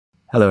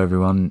Hello,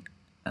 everyone,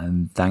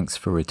 and thanks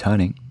for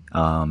returning.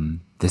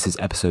 This is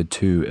episode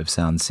 2 of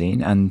Sound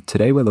Scene, and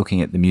today we're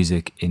looking at the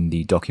music in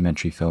the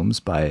documentary films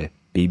by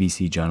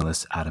BBC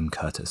journalist Adam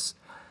Curtis,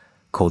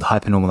 called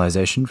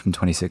Hypernormalisation from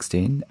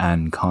 2016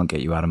 and Can't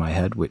Get You Out of My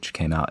Head, which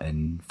came out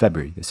in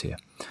February this year.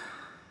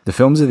 The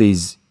films are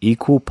these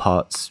equal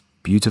parts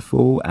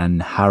beautiful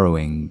and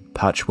harrowing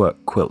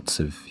patchwork quilts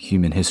of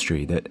human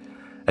history that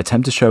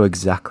attempt to show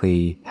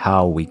exactly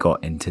how we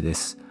got into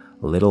this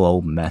little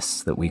old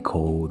mess that we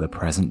call the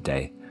present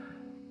day.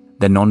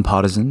 They're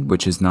non-partisan,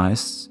 which is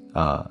nice.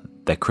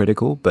 They're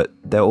critical, but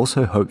they're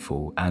also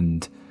hopeful,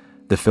 and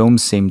the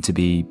films seem to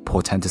be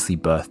portentously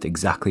birthed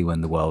exactly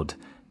when the world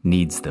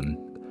needs them.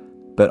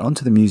 But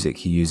onto the music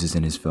he uses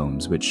in his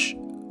films, which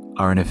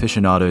are an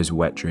aficionado's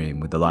wet dream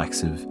with the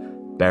likes of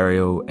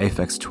Burial,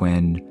 Aphex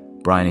Twin,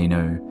 Brian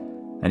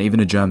Eno, and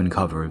even a German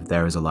cover of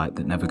There Is a Light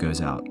That Never Goes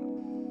Out.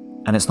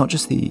 And it's not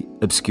just the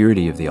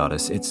obscurity of the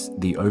artist, it's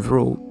the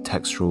overall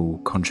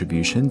textural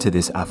contribution to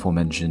this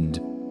aforementioned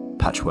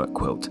patchwork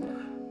quilt.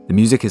 The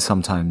music is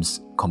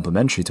sometimes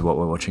complementary to what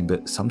we're watching,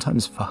 but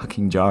sometimes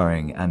fucking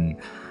jarring, and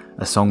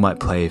a song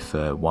might play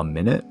for 1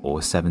 minute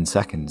or 7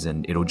 seconds,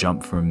 and it'll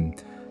jump from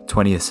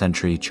 20th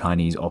century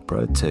Chinese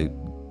opera to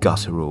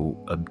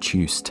guttural,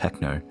 obtuse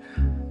techno.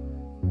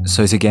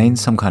 So to gain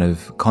some kind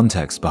of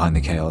context behind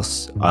the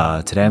chaos,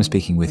 today I'm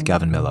speaking with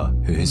Gavin Miller,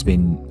 who has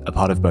been a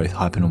part of both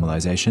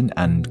Hypernormalisation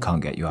and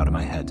Can't Get You Out of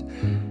My Head,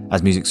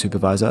 as music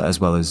supervisor,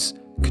 as well as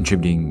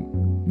contributing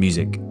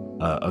music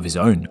of his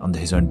own under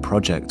his own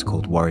project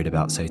called Worried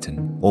About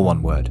Satan, all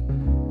one word.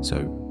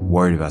 So,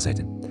 Worried About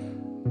Satan.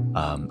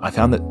 I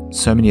found that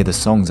so many of the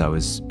songs I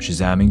was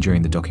shazamming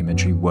during the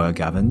documentary were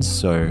Gavin's,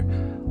 so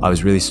I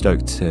was really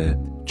stoked to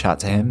chat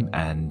to him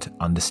and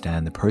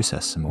understand the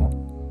process some more.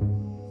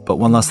 But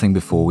one last thing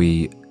before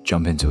we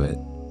jump into it.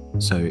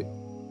 So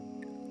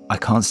I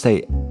can't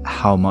state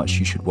how much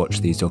you should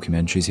watch these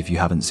documentaries if you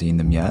haven't seen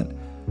them yet.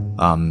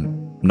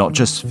 Not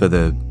just for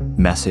the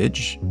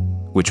message,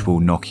 which will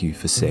knock you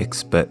for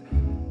 6, but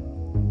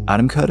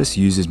Adam Curtis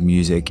uses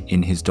music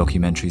in his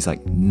documentaries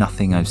like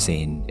nothing I've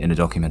seen in a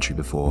documentary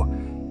before.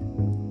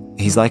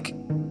 He's like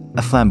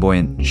a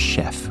flamboyant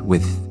chef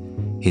with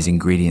his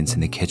ingredients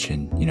in the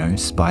kitchen, you know,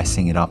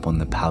 spicing it up on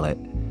the palette.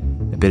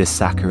 A bit of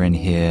saccharin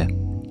here,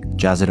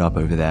 jazz it up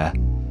over there.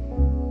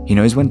 He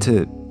knows when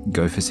to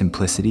go for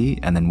simplicity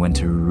and then when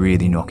to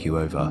really knock you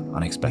over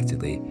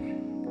unexpectedly.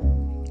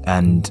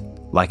 And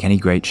like any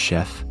great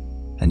chef,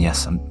 and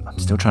yes, I'm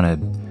still trying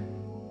to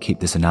keep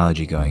this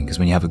analogy going because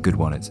when you have a good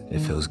one, it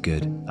feels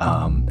good.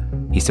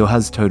 He still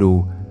has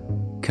total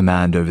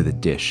command over the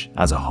dish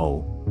as a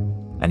whole,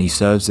 and he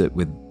serves it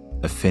with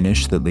a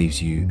finish that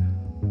leaves you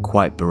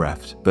quite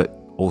bereft, but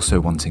also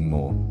wanting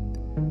more.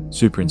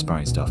 Super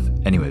inspiring stuff.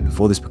 Anyway,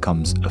 before this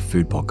becomes a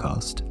food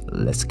podcast,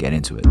 let's get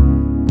into it.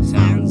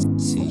 Sounds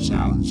Scene.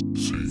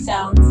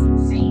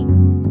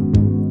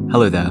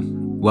 Hello there.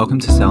 Welcome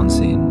to Sound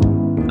Scene,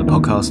 a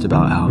podcast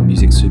about how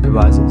music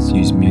supervisors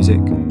use music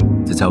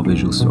to tell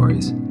visual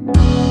stories.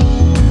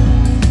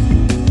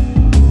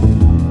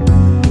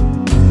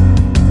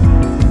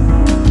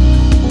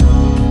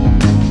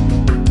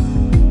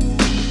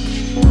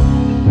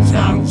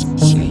 Sounds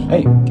Scene.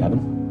 Hey,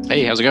 Gavin.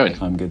 Hey, how's it going?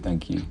 I'm good,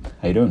 thank you.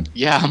 How you doing?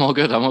 Yeah, I'm all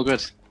good.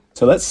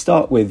 So let's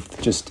start with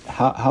just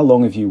how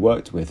long have you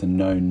worked with and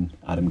known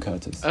Adam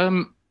Curtis?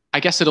 I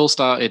guess it all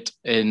started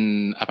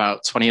in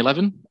about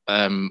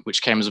 2011,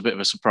 which came as a bit of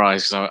a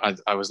surprise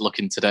because I was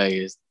looking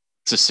today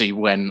to see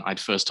when I'd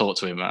first talked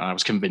to him, and I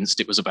was convinced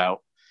it was about,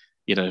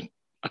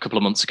 a couple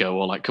of months ago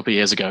or like a couple of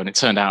years ago, and it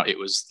turned out it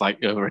was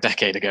like over a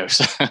decade ago.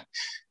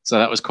 So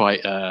that was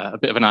quite a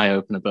bit of an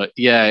eye-opener. But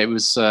yeah, it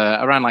was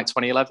around like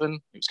 2011.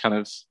 It was kind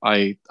of,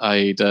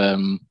 I'd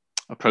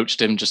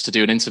approached him just to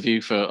do an interview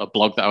for a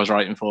blog that I was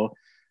writing for.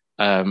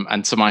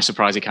 And to my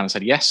surprise, he kind of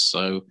said yes.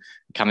 So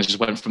it kind of just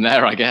went from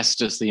there, I guess.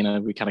 Just, we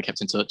kind of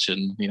kept in touch,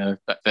 and,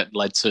 that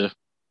led to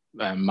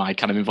my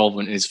kind of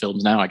involvement in his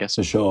films now, I guess.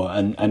 For sure.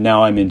 And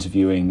now I'm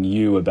interviewing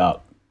you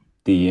about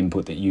the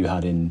input that you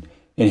had in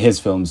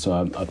his films, so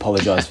I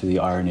apologize for the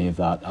irony of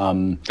that.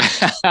 No,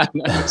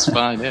 it's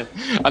fine, yeah.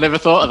 I never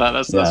thought of that.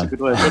 That's a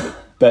good way of putting it.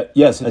 But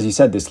yes, as you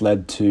said, this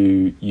led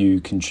to you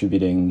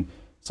contributing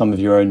some of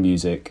your own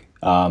music,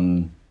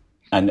 and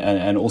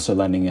also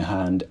lending a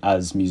hand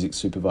as music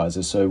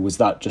supervisor. So was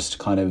that just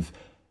kind of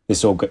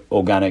this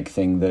organic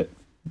thing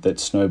that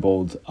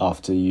snowballed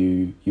after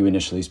you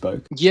initially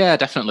spoke? Yeah,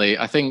 definitely.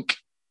 I think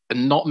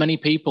not many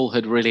people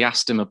had really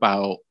asked him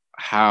about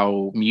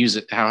how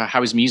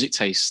his music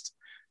taste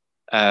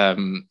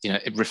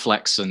it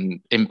reflects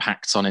and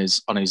impacts on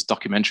his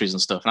documentaries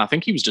and stuff. And I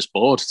think he was just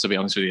bored, to be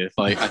honest with you.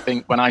 Like, I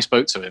think when I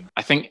spoke to him,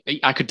 I think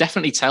I could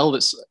definitely tell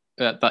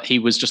that he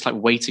was just like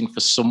waiting for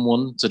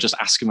someone to just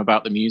ask him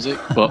about the music.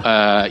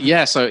 But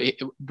yeah, so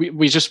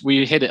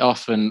we hit it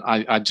off, and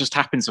I just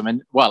happened to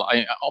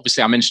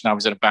I mentioned I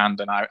was in a band,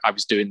 and I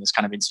was doing this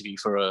kind of interview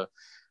for a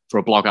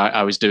blog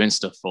I was doing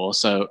stuff for.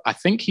 So I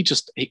think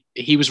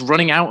he was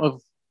running out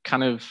of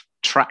kind of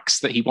tracks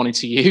that he wanted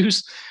to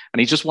use, and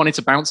he just wanted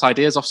to bounce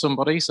ideas off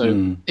somebody.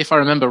 So if I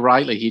remember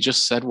rightly, he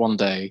just said one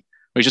day,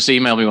 or he just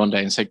emailed me one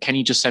day and said, "Can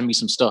you just send me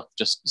some stuff?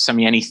 Just send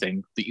me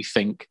anything that you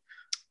think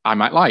I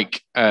might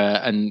like."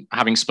 And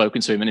having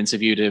spoken to him and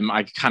interviewed him,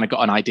 I kind of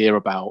got an idea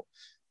about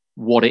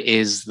what it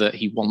is that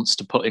he wants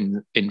to put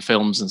in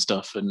films and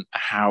stuff, and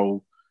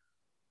how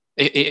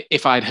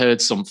if I'd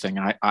heard something,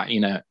 I you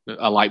know,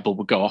 a light bulb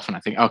would go off, and I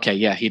think, okay,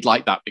 yeah, he'd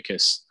like that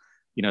because,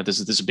 you know,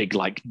 there's a big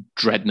like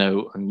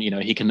dreadnought, and, you know,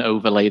 he can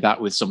overlay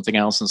that with something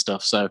else and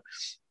stuff. So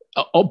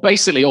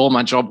basically all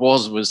my job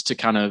was to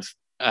kind of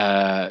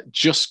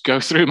just go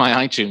through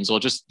my iTunes, or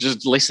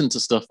just listen to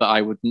stuff that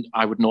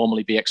I would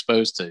normally be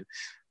exposed to,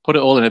 put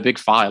it all in a big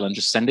file and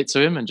just send it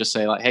to him and just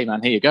say like, "Hey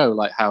man, here you go,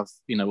 like, have,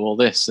 you know, all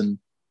this." And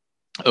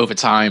over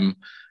time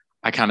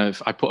I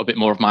put a bit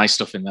more of my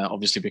stuff in there,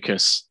 obviously,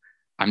 because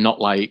I'm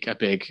not like a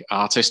big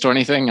artist or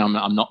anything.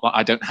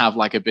 I don't have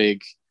like a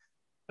big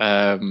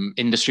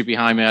industry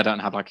behind me. I don't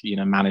have like, you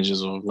know,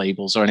 managers or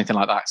labels or anything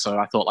like that. So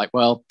I thought like,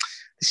 well,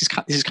 this is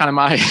kind of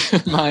my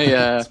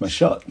it's my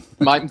shot.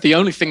 The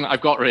only thing that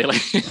I've got really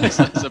as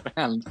a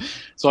band.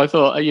 So I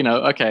thought, you know,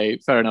 okay,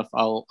 fair enough.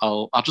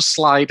 I'll just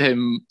slide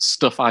him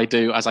stuff I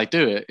do as I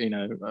do it, you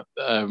know.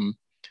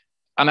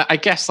 And I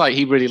guess like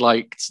he really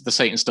liked the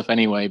Satan stuff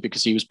anyway,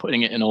 because he was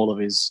putting it in all of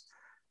his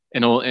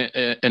newer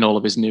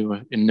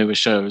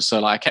shows. So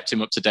like I kept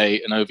him up to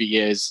date, and over the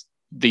years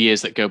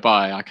that go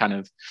by, I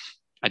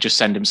just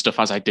send him stuff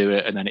as I do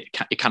it, and then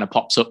it kind of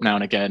pops up now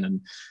and again.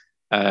 And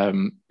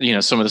you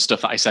know, some of the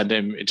stuff that I send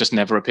him, it just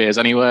never appears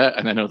anywhere,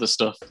 and then other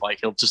stuff, like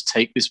he'll just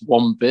take this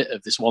one bit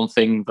of this one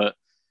thing that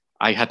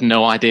I had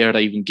no idea I'd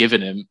even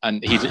given him,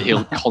 and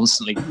he'll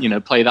constantly, you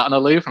know, play that on a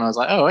loop, and I was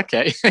like, oh,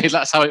 okay,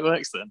 that's how it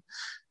works then.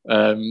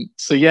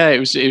 So yeah, it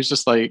was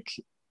just like,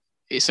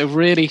 it's a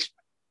really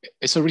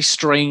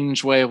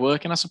strange way of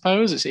working, I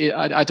suppose.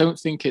 I don't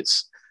think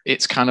it's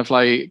kind of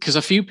like, because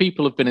a few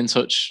people have been in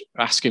touch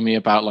asking me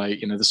about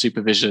like, you know, the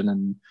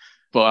supervision,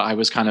 but I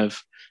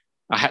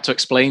had to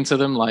explain to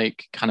them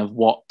like kind of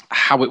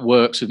how it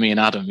works with me and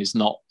Adam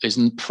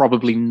isn't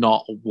probably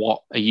not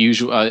what a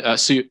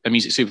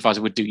music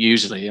supervisor would do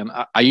usually. And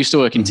I used to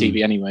work in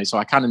TV anyway, so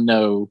I kind of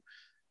know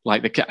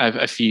like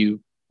a few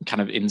kind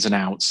of ins and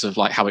outs of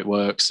like how it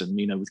works, and,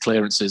 you know, with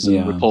clearances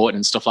and reporting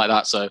and stuff like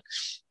that. So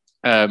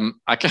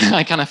I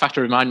kind of have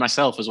to remind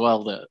myself as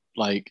well that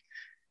like,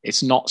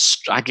 it's not,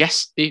 I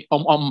guess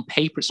on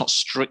paper it's not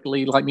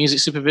strictly like music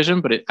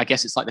supervision, but I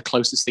guess it's like the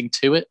closest thing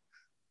to it.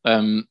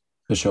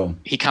 For sure.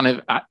 He kind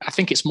of, I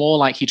think it's more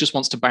like he just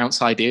wants to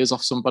bounce ideas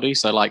off somebody.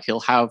 So like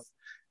he'll have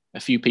a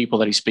few people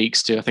that he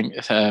speaks to. I think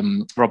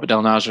Robert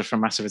Del Naja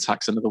from Massive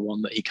Attack's another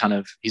one that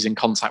he's in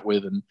contact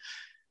with, and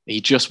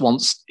he just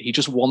wants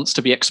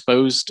to be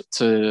exposed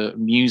to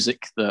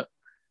music that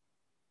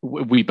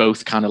we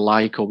both kind of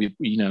like, or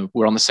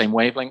we're on the same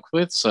wavelength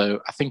with. So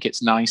I think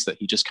it's nice that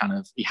he just kind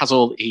of, he has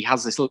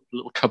this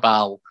little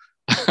cabal,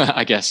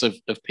 I guess, of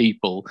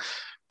people.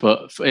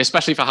 But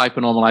especially for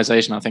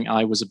Hypernormalisation, I think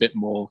I was a bit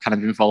more kind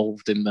of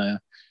involved in the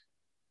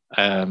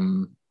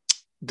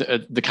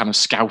kind of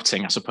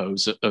scouting, I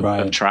suppose,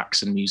 of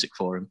tracks and music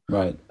for him.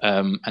 Right.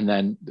 And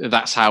then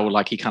that's how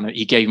like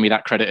he gave me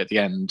that credit at the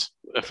end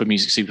for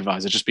music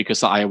supervisor, just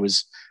because I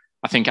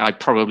think I'd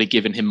probably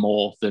given him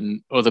more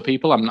than other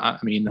people.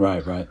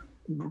 Right.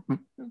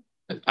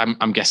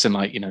 I'm guessing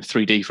like,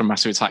 3D from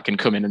Massive Attack can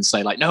come in and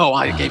say like, no,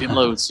 I gave him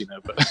loads,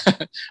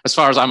 but as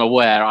far as I'm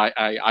aware,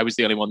 I was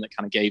the only one that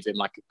kind of gave him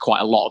like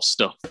quite a lot of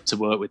stuff to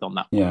work with on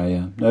that.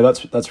 Yeah. No,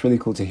 that's really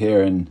cool to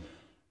hear. And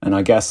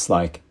I guess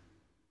like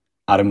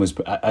Adam was,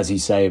 as you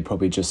say,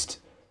 probably just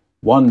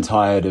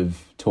tired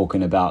of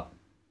talking about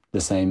the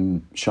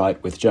same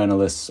shite with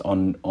journalists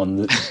on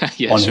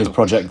his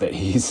project that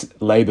he's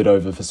labored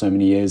over for so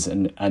many years,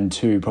 and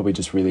two, probably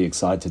just really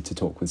excited to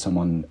talk with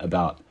someone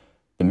about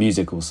the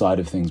musical side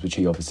of things, which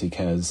he obviously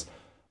cares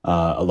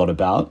a lot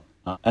about.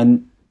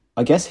 And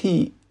I guess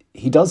he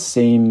does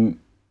seem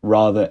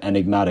rather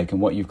enigmatic, and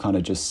what you've kind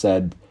of just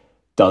said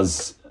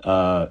does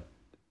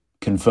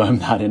confirm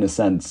that in a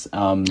sense.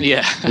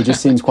 It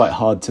just seems quite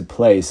hard to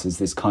place as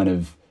this kind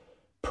of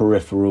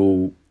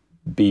peripheral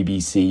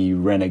BBC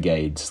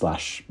renegade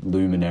 /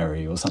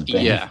 luminary or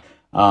something.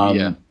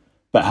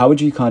 But how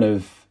would you kind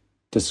of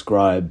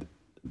describe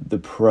the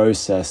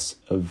process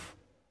of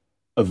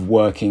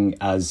working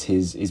as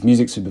his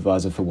music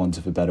supervisor, for want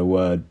of a better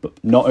word,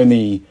 but not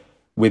only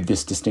with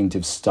this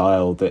distinctive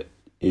style that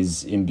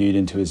is imbued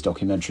into his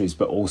documentaries,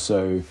 but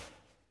also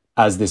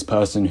as this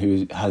person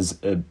who has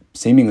a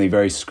seemingly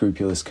very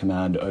scrupulous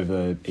command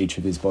over each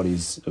of his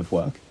bodies of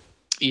work?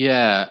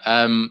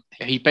 Yeah,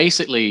 he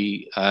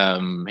basically,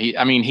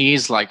 he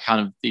is like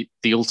kind of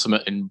the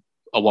ultimate in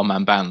a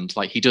one-man band.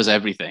 Like he does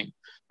everything.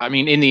 I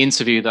mean, in the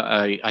interview that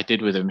I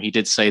did with him, he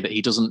did say that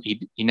he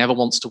never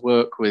wants to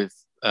work with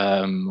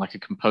like a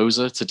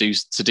composer to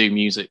do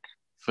music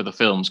for the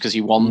films, because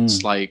he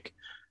wants like,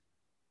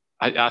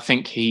 I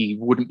think he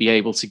wouldn't be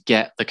able to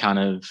get the kind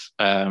of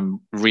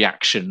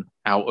reaction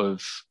out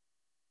of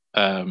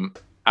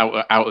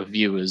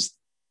viewers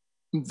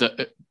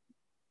that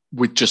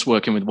with just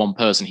working with one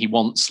person. He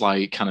wants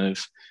like kind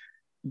of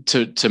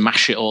to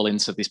mash it all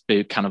into this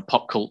big kind of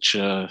pop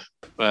culture,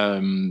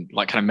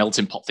 like kind of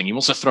melting pot thing. He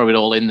wants to throw it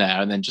all in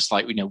there and then just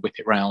like, whip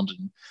it around.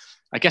 And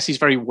I guess he's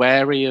very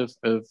wary of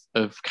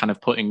kind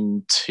of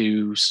putting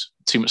too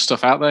much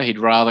stuff out there. He'd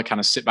rather kind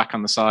of sit back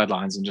on the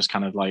sidelines and just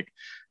kind of like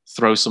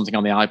throw something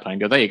on the iPad and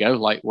go, there you go.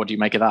 Like, what do you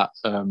make of that?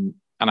 And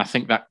I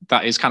think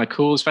that is kind of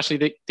cool,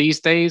 especially these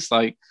days.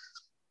 Like,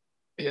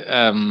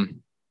 there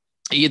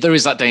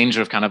is that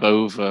danger of kind of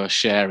over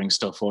sharing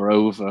stuff or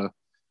over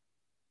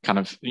kind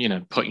of,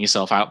 putting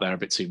yourself out there a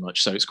bit too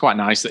much. So it's quite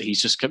nice that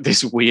he's just got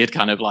this weird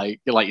kind of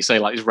like you say,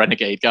 like this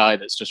renegade guy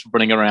that's just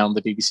running around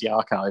the BBC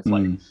archive,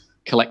 like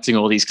collecting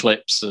all these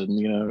clips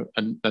and,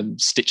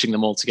 and stitching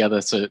them all together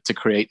to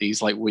create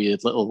these like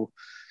weird little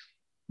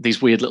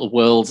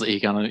worlds that he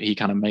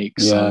kind of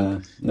makes. Yeah,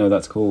 no,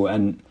 that's cool.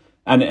 And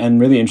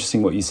really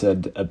interesting what you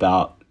said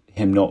about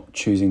him not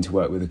choosing to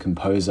work with a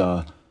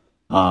composer,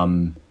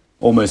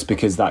 almost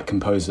because that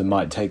composer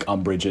might take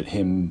umbrage at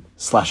him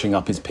slashing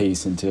up his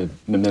piece into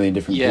a million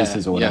different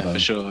pieces or whatever. Yeah, for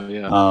sure,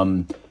 yeah.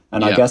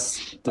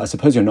 I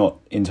suppose you're not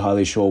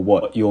entirely sure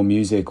what your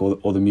music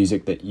or the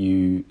music that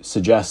you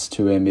suggest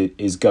to him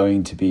is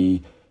going to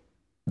be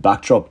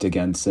backdropped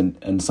against,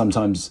 and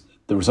sometimes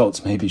the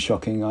results may be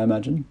shocking, I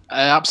imagine.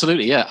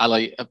 Absolutely, yeah. I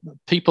like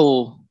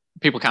people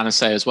kind of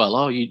say as well,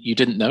 oh, you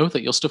didn't know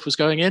that your stuff was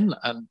going in?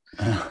 And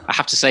I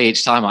have to say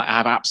each time, I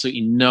have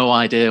absolutely no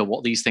idea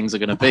what these things are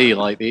going to be.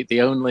 Like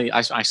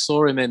I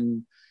saw him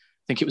in,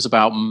 I think it was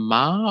about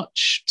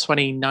March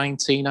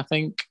 2019, I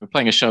think. We're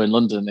playing a show in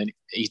London and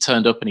he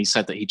turned up and he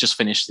said that he just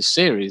finished this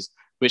series,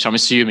 which I'm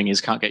assuming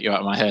is Can't Get You Out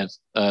of My Head.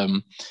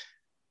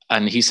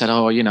 And he said,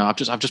 oh, I've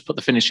just put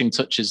the finishing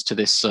touches to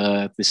this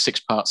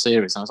 6-part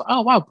series. And I was like,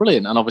 oh, wow,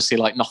 brilliant. And obviously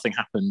like nothing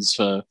happens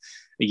for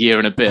a year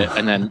and a bit,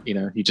 and then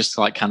he just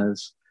like kind of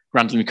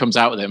randomly comes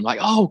out with it. I'm like,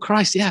 oh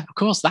Christ, yeah, of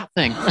course, that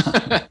thing.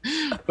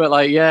 But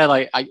like, yeah,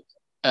 like I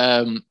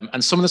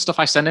and some of the stuff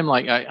I sent him,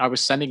 like I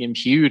was sending him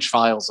huge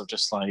files of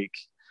just like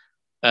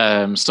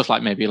stuff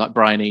like maybe like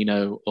Brian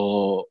Eno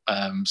or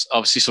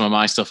obviously some of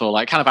my stuff, or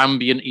like kind of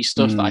ambient-y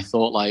stuff that I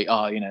thought like,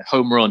 oh,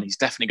 home run, he's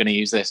definitely going to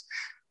use this.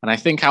 And I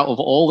think out of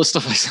all the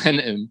stuff I sent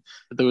him,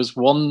 there was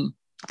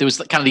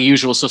kind of the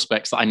usual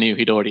suspects that I knew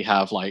he'd already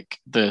have, like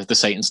the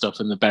Satan stuff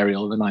and the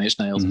burial and the 9 Inch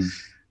Nails.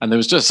 And there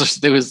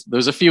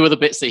was a few other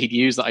bits that he'd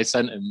used that I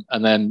sent him.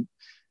 And then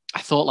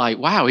I thought like,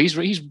 wow,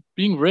 he's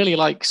being really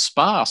like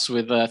sparse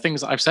with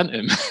things that I've sent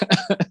him.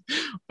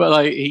 But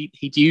like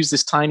he'd use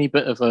this tiny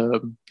bit of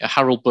a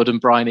Harold Budd and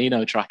Brian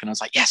Eno track. And I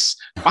was like, yes,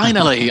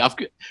 finally, I've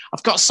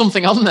got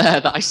something on there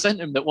that I sent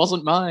him that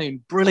wasn't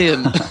mine.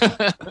 Brilliant.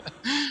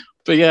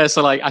 But yeah,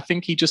 so like I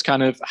think he just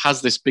kind of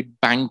has this big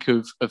bank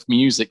of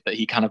music that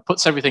he kind of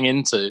puts everything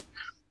into,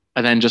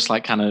 and then just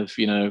like kind of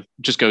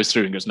just goes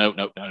through and goes no,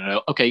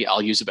 okay,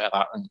 I'll use a bit of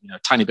that, and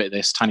tiny bit of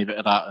this, tiny bit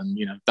of that, and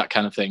that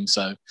kind of thing.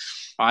 So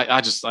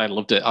I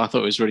loved it. I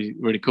thought it was really,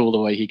 really cool the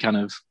way he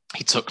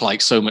took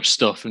like so much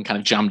stuff and kind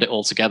of jammed it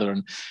all together,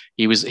 and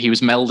he was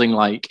melding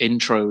like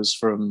intros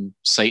from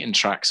Satan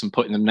tracks and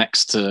putting them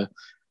next to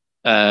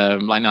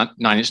like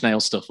 9 Inch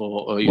Nails stuff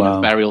or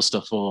burial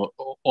stuff or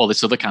all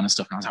this other kind of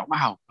stuff. And I was like,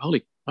 wow,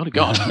 holy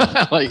God.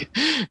 Like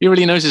he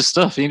really knows his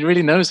stuff. He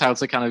really knows how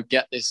to kind of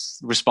get this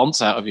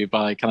response out of you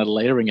by kind of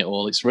layering it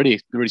all. It's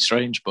really, really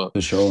strange, but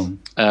for sure.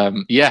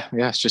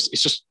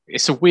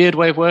 It's a weird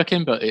way of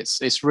working, but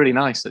it's really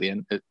nice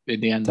in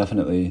the end.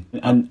 Definitely.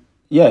 And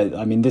yeah,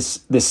 I mean,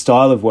 this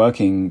style of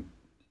working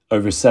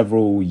over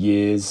several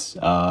years,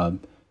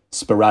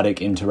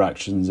 sporadic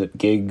interactions at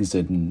gigs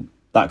and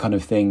that kind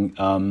of thing.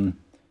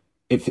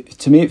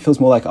 To me, it feels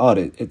more like art.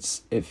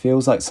 It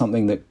feels like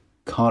something that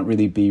can't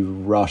really be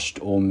rushed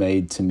or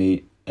made to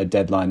meet a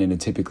deadline in a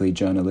typically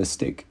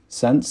journalistic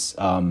sense.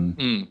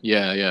 And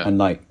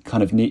like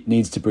kind of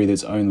needs to breathe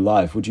its own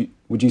life.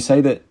 Would you say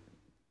that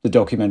the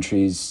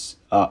documentaries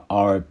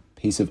are a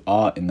piece of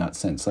art in that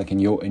sense, like in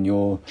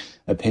your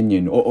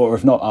opinion, or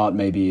if not art,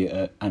 maybe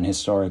an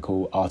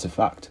historical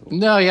artifact?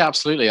 No, yeah,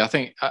 absolutely. I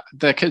think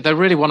they're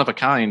really one of a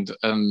kind.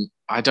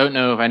 I don't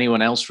know of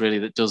anyone else really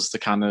that does the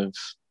kind of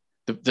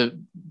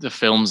the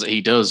films that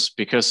he does,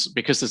 because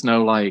there's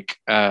no like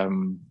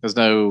there's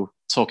no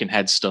talking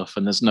head stuff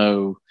and there's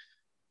no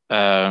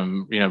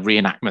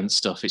reenactment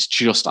stuff. It's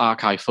just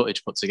archive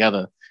footage put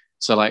together.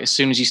 So like as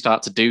soon as you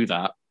start to do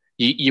that,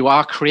 you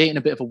are creating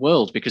a bit of a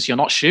world, because you're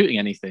not shooting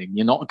anything,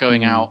 you're not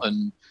going out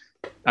and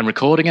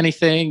recording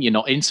anything, you're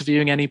not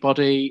interviewing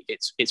anybody.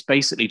 It's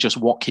basically just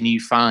what can you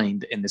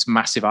find in this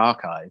massive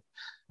archive.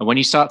 And when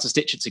you start to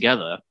stitch it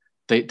together,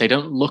 they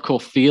don't look or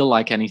feel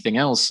like anything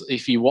else.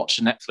 If you watch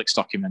a Netflix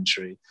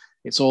documentary,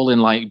 it's all in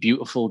like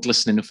beautiful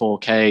glistening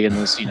 4K, and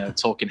there's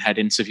talking head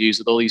interviews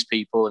with all these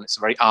people, and it's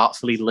very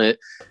artfully lit,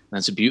 and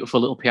there's a beautiful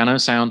little piano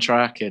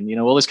soundtrack, and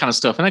all this kind of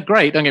stuff. And they're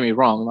great, don't get me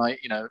wrong, like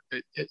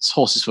it's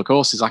horses for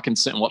courses. I can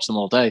sit and watch them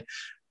all day.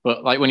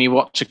 But like when you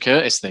watch a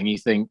Curtis thing, you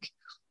think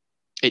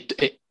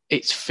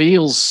it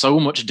feels so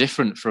much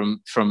different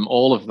from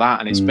all of that,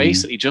 and it's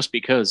basically just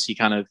because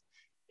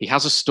he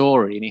has a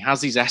story and he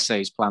has these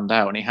essays planned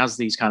out and he has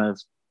these kind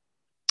of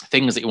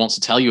things that he wants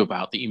to tell you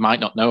about that you might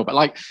not know about.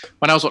 Like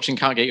when I was watching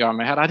Can't Get You Out of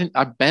My Head,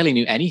 I barely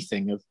knew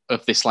anything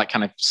of this, like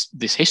kind of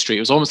this history.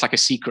 It was almost like a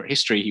secret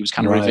history he was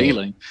kind of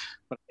revealing.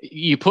 But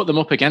you put them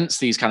up against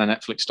these kind of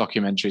Netflix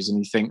documentaries and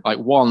you think, like,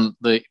 one,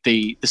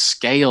 the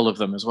scale of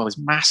them as well is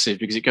massive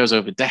because it goes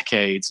over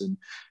decades and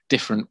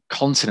different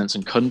continents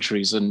and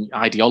countries and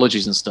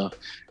ideologies and stuff.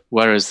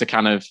 Whereas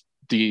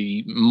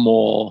the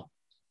more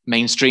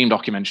mainstream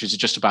documentaries are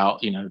just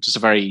about, just a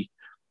very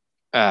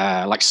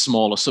like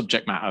smaller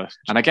subject matter.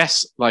 And I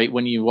guess like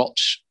when you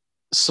watch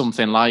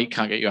something like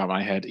Can't Get You Out of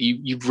My Head,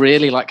 you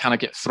really like kind of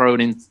get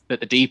thrown in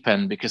at the deep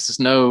end because there's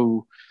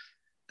no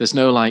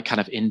like kind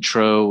of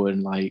intro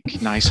and like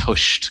nice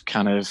hushed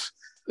kind of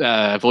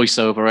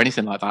voiceover or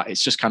anything like that.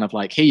 It's just kind of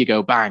like, here you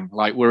go, bang,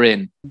 like we're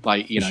in,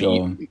 like,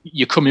 Sure.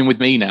 you're coming with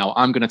me now.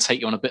 I'm going to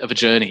take you on a bit of a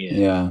journey here.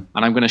 Yeah.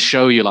 And I'm going to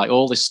show you like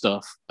all this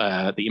stuff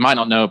that you might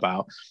not know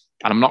about.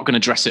 And I'm not going to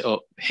dress it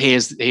up.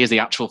 Here's the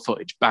actual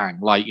footage, bang,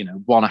 like,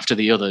 one after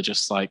the other,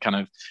 just like kind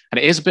of, and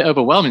it is a bit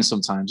overwhelming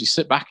sometimes. You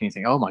sit back and you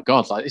think, oh my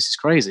God, like this is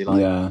crazy.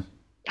 Like, Yeah.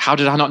 how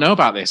did I not know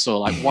about this? Or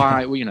like,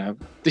 why,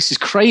 this is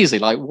crazy.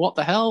 Like, what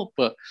the hell?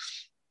 But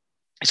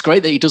it's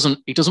great that he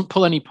doesn't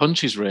pull any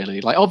punches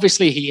really. Like,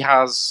 obviously he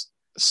has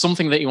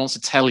something that he wants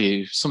to tell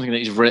you, something that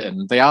he's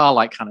written. They are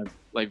like kind of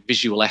like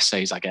visual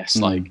essays, I guess.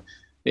 Like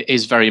it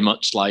is very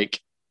much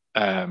like,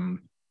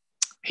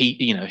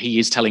 he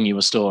is telling you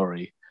a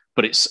story,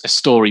 but it's a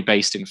story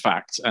based in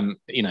fact. And,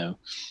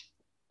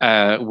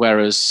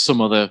 whereas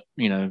some other,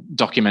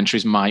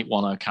 documentaries might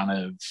want to kind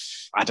of,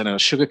 I don't know,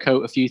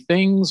 sugarcoat a few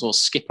things or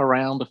skip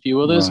around a few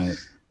others. Right.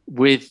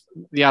 With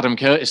the Adam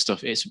Curtis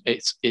stuff,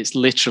 it's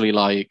literally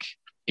like,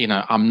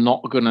 I'm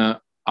not gonna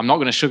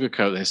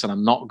sugarcoat this, and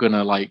I'm not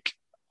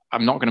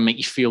gonna make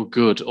you feel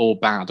good or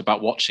bad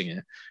about watching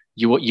it.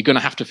 You're gonna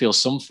have to feel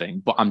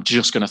something, but I'm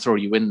just gonna throw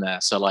you in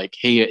there. So like,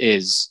 here it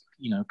is,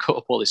 cut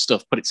up all this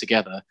stuff, put it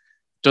together,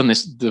 done the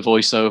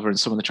voiceover and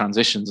some of the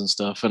transitions and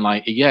stuff. And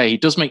like, yeah, he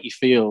does make you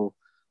feel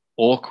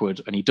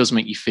awkward and he does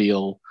make you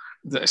feel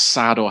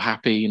sad or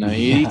happy.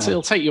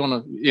 He'll take you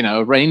on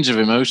a range of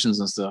emotions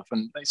and stuff.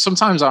 And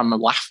sometimes I'm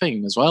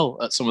laughing as well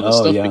at some of the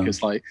stuff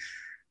because like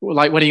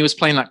when he was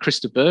playing that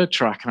Krista Berg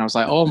track and I was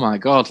like, oh my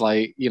God,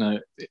 like,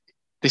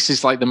 this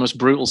is like the most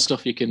brutal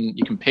stuff you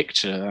can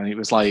picture. And it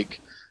was like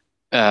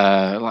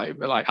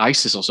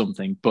ISIS or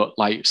something, but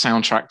like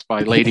soundtracked by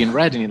Lady in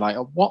Red, and you're like,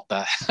 oh, what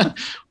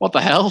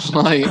the hell?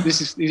 Like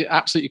this is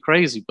absolutely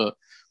crazy, but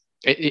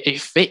it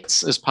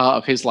fits as part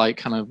of his like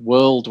kind of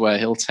world where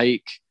he'll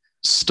take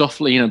stuff,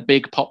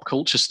 big pop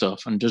culture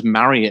stuff, and just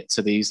marry it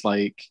to these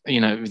like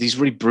these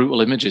really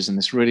brutal images and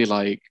this really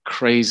like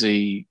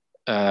crazy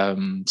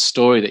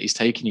story that he's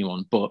taking you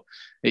on, but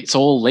it's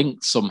all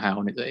linked somehow,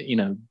 and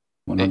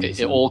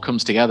it all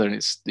comes together, and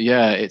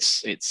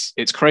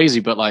it's crazy.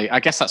 But like, I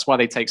guess that's why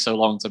they take so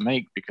long to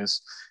make,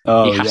 because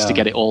he has to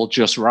get it all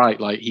just right.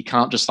 Like he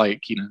can't just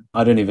like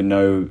I don't even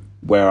know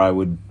where I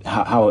would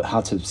how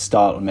to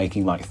start on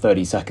making like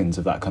 30 seconds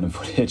of that kind of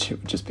footage. It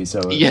would just be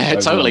so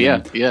totally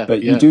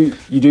but you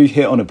do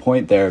hit on a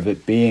point there of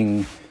it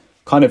being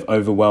kind of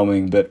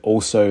overwhelming, but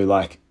also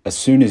like as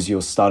soon as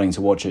you're starting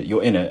to watch it,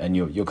 you're in it and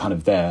you're kind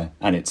of there,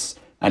 and it's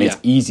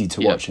easy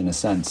to watch in a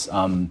sense.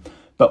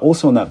 But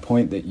also on that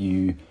point that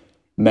you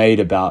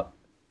made about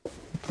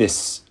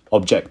this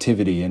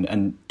objectivity,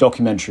 and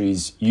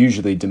documentaries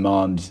usually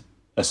demand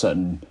a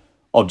certain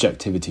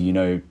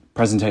objectivity,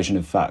 presentation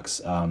of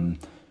facts,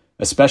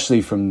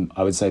 especially from,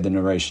 I would say, the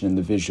narration and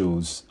the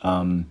visuals.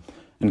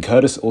 And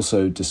Curtis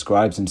also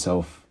describes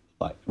himself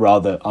like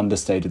rather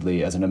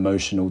understatedly as an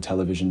emotional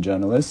television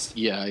journalist.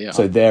 Yeah.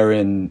 So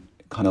therein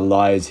kind of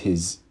lies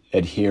his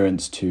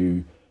adherence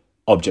to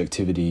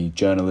objectivity,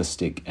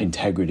 journalistic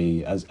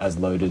integrity, as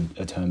loaded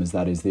a term as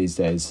that is these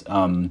days.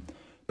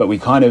 But we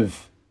kind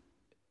of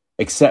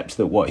accept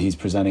that what he's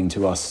presenting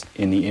to us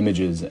in the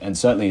images, and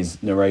certainly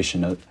his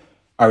narration,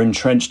 are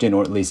entrenched in,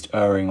 or at least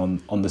erring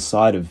on the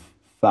side of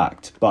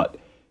fact. But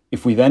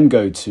if we then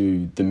go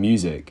to the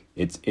music,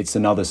 it's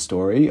another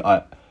story.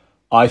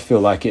 I feel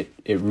like it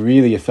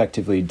really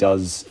effectively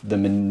does the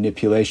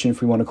manipulation,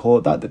 if we want to call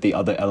it that the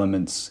other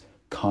elements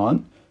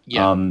can't.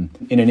 Yeah.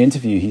 In an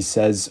interview, he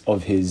says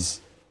of his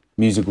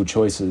musical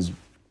choices,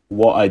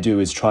 what I do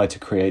is try to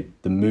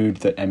create the mood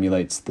that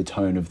emulates the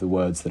tone of the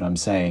words that I'm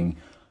saying.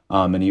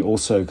 And he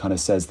also kind of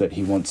says that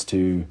he wants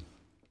to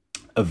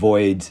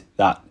avoid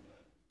that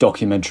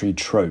documentary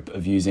trope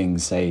of using,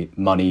 say,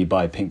 Money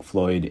by Pink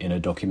Floyd in a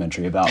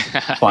documentary about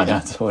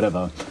finance or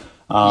whatever.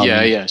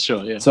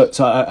 Sure. So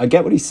I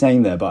get what he's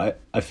saying there, but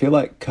I feel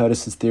like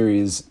Curtis's theory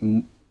is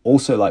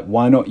also like,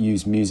 why not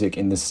use music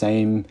in the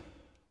same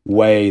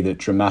way that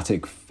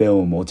dramatic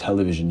film or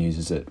television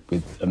uses it,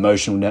 with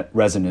emotional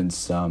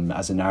resonance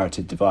as a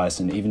narrative device,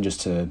 and even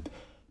just to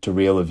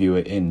reel a viewer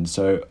in.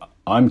 So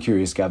I'm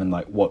curious, Gavin,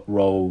 like what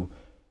role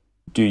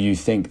do you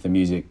think the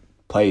music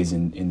plays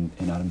in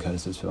Adam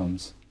Curtis's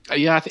films?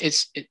 Yeah,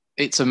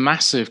 it's a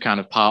massive kind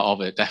of part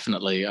of it,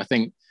 definitely. I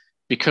think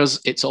because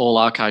it's all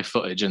archive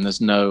footage and there's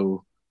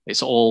no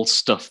It's all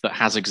stuff that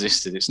has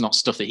existed. It's not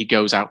stuff that he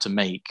goes out to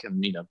make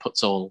and, you know,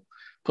 puts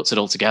it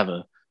all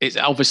together. It's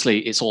obviously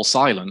it's all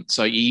silent.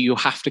 So you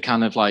have to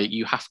kind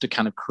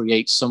of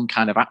create some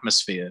kind of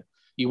atmosphere.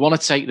 You want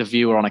to take the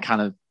viewer on a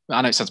kind of,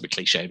 I know it sounds a bit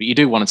cliche, but you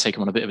do want to take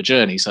them on a bit of a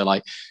journey. So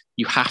like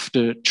you have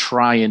to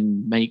try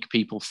and make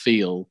people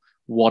feel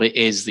what it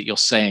is that you're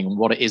saying and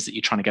what it is that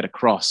you're trying to get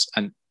across.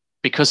 And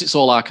because it's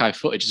all archive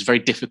footage, it's very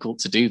difficult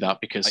to do that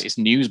because it's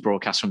news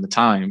broadcasts from the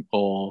time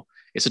or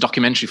it's a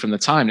documentary from the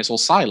time. It's all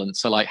silent.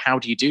 So like, how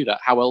do you do that?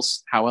 How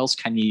else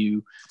can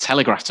you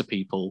telegraph to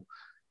people,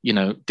 you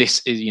know,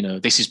 this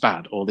is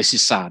bad or this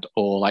is sad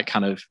or like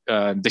kind of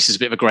this is a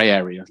bit of a gray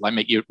area, like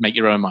make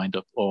your own mind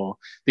up, or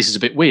this is a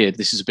bit weird,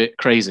 this is a bit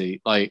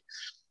crazy, like,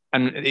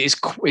 and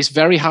it's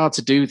very hard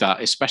to do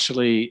that,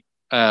 especially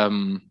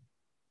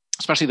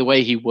the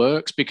way he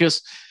works,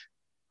 because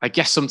I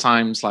guess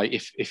sometimes like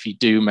if you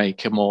do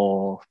make a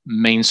more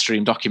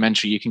mainstream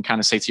documentary, you can kind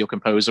of say to your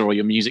composer or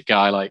your music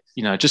guy, like,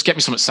 you know, just get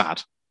me something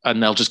sad.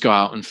 And they'll just go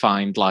out and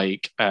find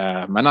like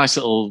a nice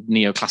little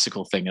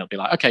neoclassical thing. It'll be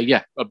like, okay,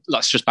 yeah,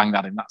 let's just bang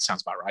that in. That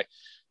sounds about right.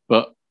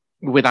 But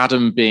with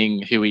Adam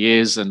being who he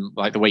is and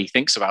like the way he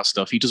thinks about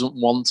stuff, he doesn't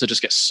want to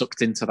just get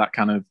sucked into that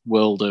kind of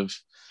world of,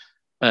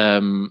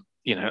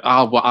 you know,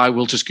 I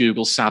will just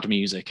Google sad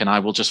music and I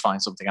will just find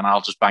something and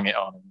I'll just bang it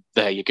on and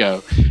there you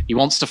go. He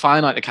wants to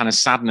find like the kind of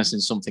sadness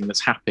in something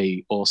that's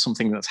happy or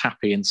something that's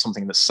happy in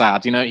something that's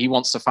sad. You know, he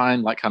wants to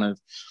find like kind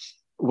of,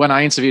 when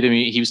I interviewed him,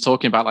 he was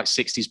talking about like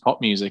 60s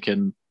pop music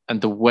and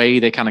the way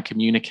they kind of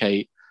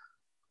communicate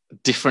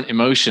different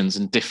emotions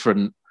and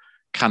different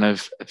kind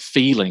of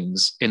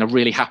feelings in a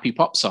really happy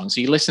pop song.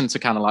 So you listen to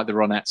kind of like the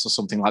Ronettes or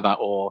something like that,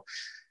 or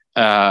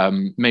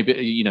maybe,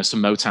 you know,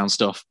 some Motown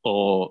stuff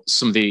or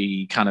some of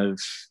the kind of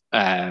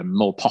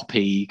more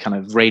poppy kind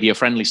of radio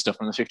friendly stuff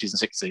from the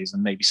 50s and 60s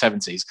and maybe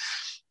 70s.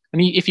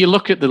 And if you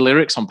look at the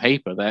lyrics on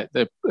paper,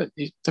 they're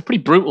pretty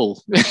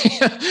brutal.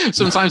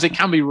 Sometimes it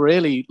can be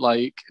really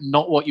like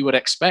not what you would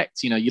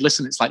expect. You know, you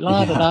listen, it's like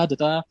la da da da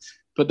da,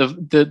 but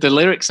the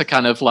lyrics are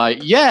kind of like,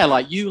 yeah,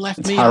 like you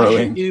left me, I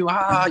hate you,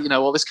 you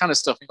know, all this kind of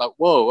stuff. You're like,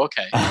 whoa,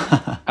 okay.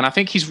 And I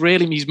think he's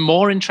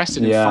more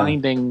interested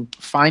in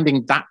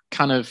finding that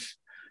kind of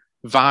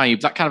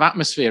vibe, that kind of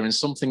atmosphere in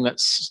something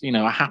that's, you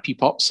know, a happy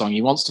pop song.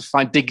 He wants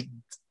to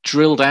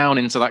drill down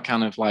into that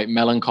kind of like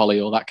melancholy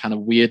or that kind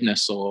of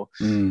weirdness, or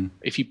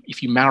if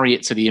you marry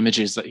it to the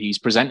images that he's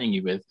presenting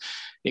you with,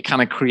 it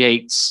kind of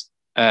creates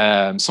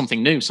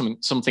something new,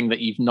 something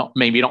that you've not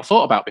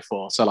thought about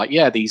before. So like,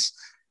 yeah, these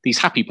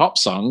happy pop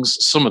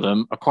songs, some of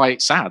them are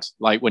quite sad,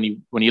 like when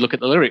you look at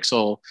the lyrics,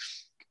 or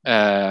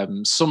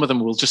some of them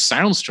will just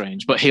sound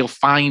strange, but he'll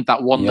find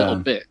that one little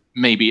bit,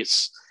 maybe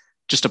it's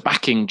just a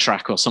backing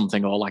track or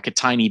something, or like a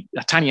tiny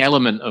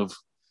element of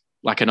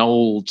like an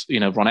old, you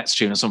know, Ronettes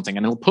tune or something,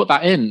 and he'll put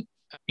that in.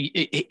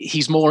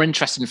 He's more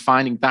interested in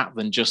finding that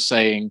than just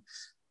saying,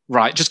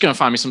 right, just go and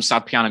find me some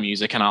sad piano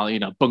music and I'll, you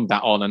know, bung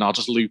that on and I'll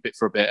just loop it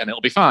for a bit and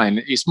it'll be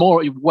fine. It's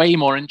way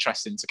more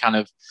interesting to kind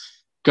of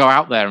go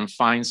out there and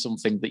find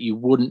something that you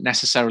wouldn't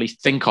necessarily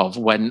think of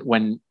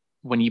when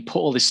you put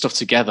all this stuff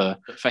together.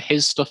 For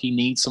his stuff, he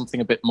needs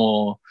something a bit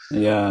more.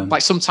 Yeah.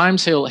 Like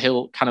sometimes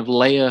he'll kind of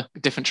layer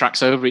different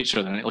tracks over each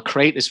other and it'll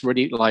create this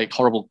really like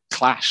horrible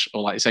clash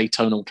or like this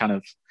atonal kind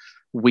of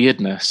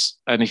weirdness.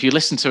 And if you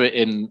listen to it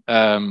in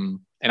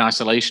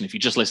isolation, if you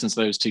just listen to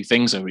those two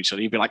things over each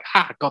other, you'd be like,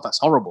 God, that's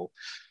horrible.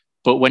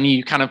 But when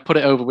you kind of put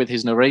it over with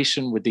his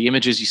narration, with the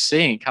images you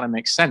see, it kind of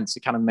makes sense.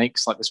 It kind of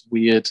makes like this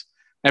weird,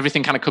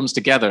 everything kind of comes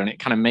together and it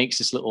kind of makes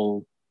this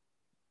little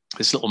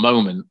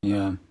moment.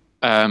 Yeah.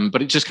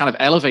 But it just kind of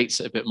elevates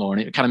it a bit more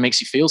and it kind of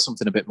makes you feel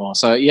something a bit more.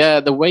 So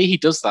yeah, the way he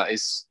does that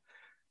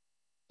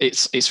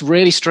it's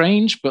really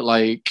strange, but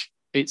like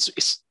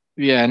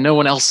yeah, no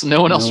one else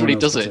really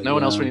does it. No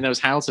one else really knows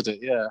how to do it.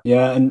 Yeah.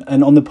 Yeah.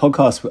 And on the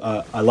podcast,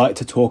 I like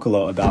to talk a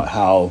lot about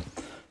how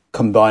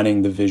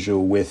combining the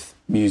visual with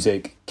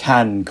music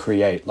can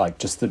create like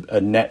just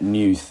a net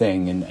new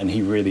thing. And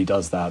he really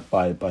does that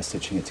by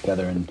stitching it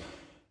together. And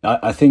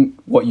I think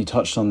what you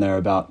touched on there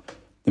about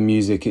the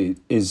music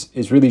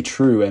is really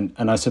true. And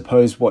I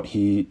suppose what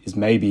he is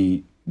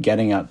maybe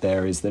getting at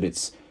there is that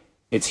it's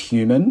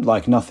human.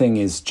 Like nothing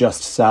is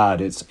just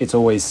sad. It's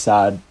always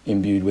sad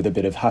imbued with a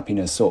bit of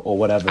happiness or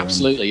whatever.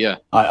 Absolutely, and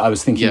I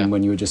was thinking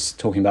when you were just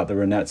talking about the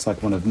Ronettes,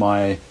 like one of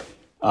my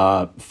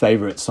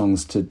favorite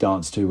songs to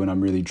dance to when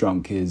I'm really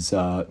drunk is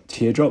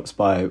Teardrops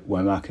by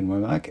Womack and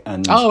Womack.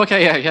 And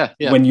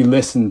yeah. When you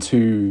listen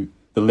to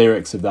the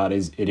lyrics of that,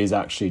 it is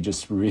actually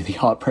just really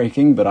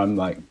heartbreaking, but I'm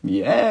like,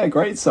 yeah,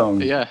 great song.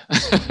 Yeah.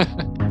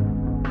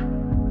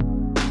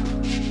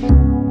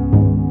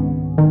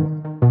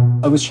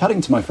 I was chatting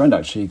to my friend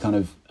actually kind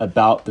of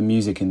about the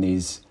music in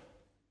these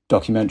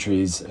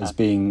documentaries as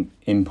being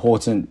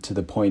important to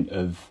the point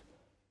of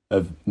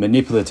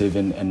manipulative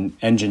and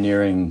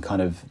engineering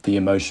kind of the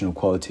emotional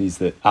qualities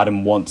that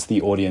Adam wants the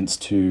audience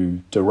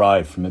to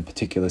derive from a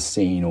particular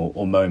scene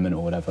or moment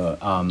or whatever.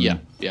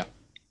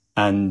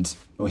 And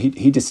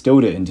he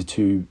distilled it into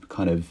two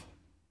kind of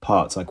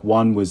parts. Like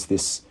one was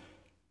this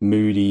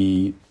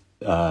moody,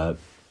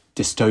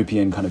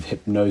 dystopian kind of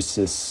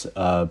hypnosis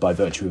by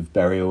virtue of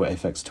Burial,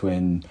 Aphex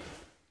Twin,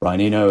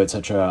 Brian Eno,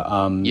 etc.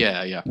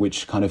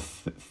 Which kind of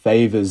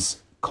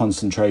favors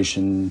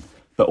concentration,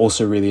 but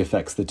also really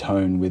affects the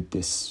tone with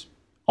this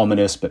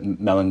ominous but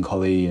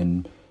melancholy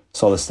and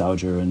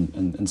solastalgia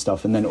and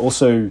stuff. And then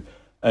also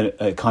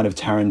a kind of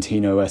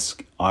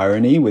Tarantino-esque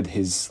irony with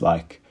his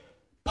like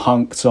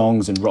punk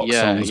songs and rock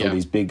songs, or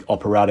these big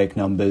operatic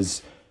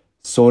numbers,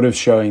 sort of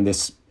showing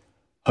this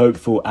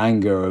hopeful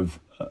anger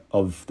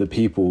of the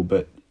people,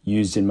 but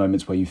used in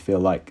moments where you feel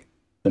like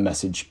the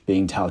message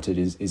being touted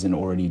is an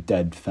already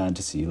dead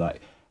fantasy.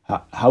 Like,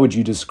 how would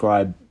you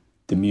describe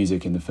the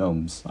music in the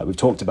films? Like, we've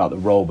talked about the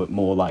role, but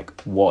more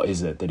like, what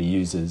is it that he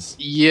uses?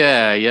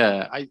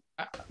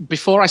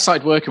 Before I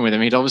started working with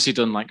him, he'd obviously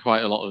done like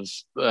quite a lot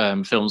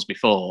of films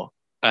before,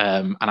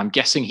 and I'm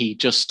guessing he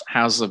just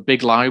has a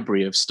big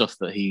library of stuff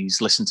that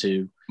he's listened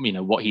to, you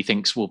know, what he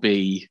thinks will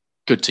be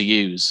good to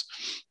use.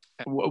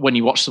 When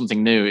you watch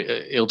something new,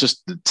 it'll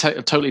just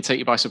totally take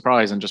you by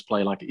surprise and just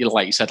play like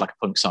you said, like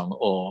a punk song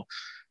or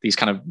these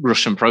kind of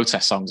Russian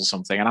protest songs or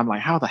something. And I'm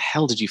like, how the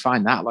hell did you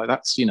find that? Like,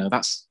 that's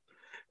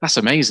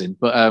amazing.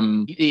 But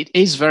it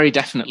is very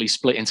definitely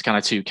split into kind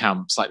of two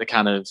camps, like the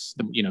kind of,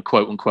 you know,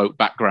 quote unquote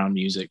background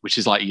music, which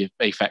is like your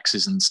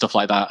Aphexes and stuff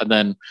like that. And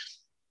then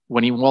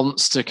when he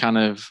wants to kind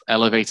of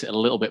elevate it a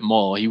little bit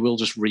more, he will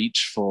just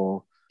reach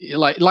for,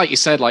 like you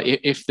said, like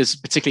if there's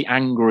a particularly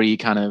angry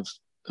kind of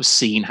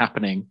scene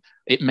happening,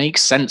 it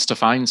makes sense to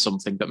find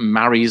something that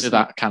marries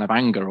that kind of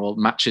anger or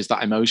matches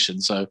that emotion.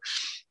 So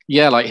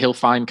yeah, like he'll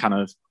find kind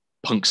of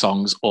punk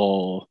songs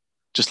or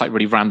just like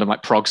really random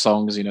like prog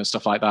songs, you know,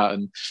 stuff like that.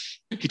 And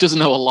he doesn't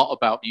know a lot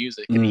about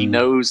music, and he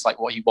knows like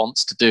what he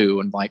wants to do,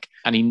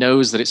 and he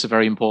knows that it's a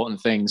very important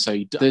thing. So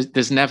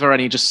there's never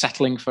any just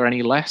settling for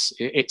any less.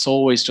 It's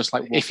always just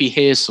like, if he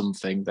hears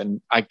something,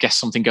 then I guess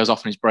something goes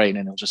off in his brain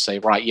and he'll just say,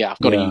 right, yeah, I've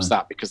got to use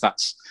that because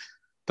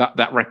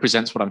that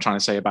represents what I'm trying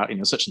to say about, you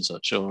know, such and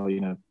such, or,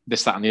 you know,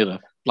 this, that, and the other.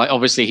 Like,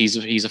 obviously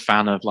he's a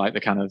fan of like the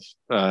kind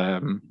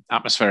of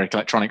atmospheric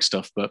electronic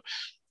stuff, but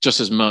just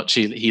as much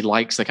he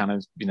likes the kind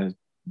of, you know,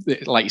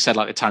 like you said,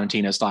 like the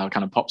Tarantino style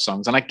kind of pop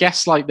songs. And I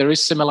guess like there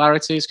is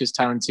similarities because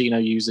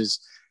Tarantino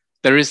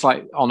there is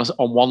like on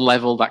one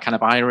level that kind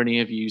of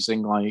irony of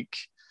using like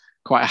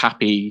quite a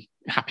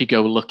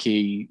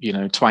happy-go-lucky, you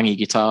know, twangy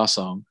guitar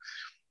song,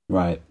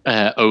 right,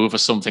 over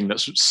something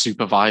that's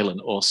super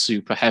violent or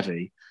super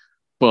heavy.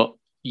 But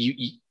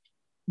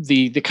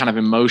the kind of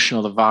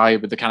emotional, the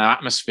vibe, the kind of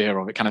atmosphere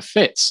of it kind of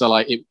fits. So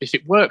like if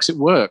it works, it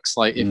works.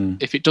 Like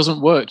if it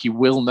doesn't work, you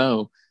will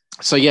know.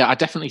 So yeah, I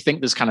definitely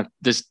think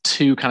there's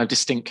two kind of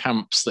distinct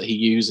camps that he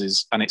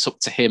uses, and it's up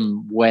to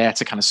him where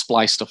to kind of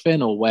splice stuff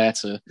in or where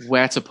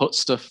to put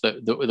stuff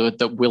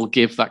that will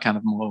give that kind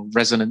of more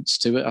resonance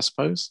to it, I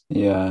suppose.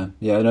 Yeah,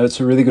 no,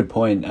 it's a really good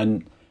point,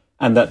 and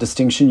that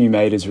distinction you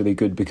made is really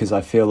good, because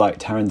I feel like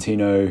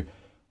Tarantino,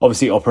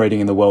 obviously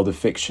operating in the world of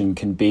fiction,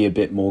 can be a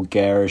bit more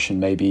garish and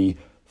maybe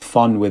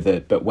fun with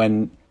it, but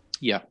when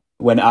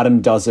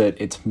Adam does it,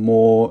 it's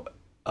more.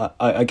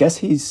 I guess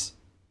he's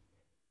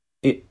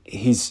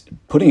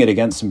putting it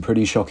against some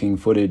pretty shocking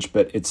footage,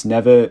 but it's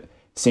never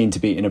seen to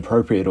be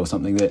inappropriate or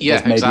something that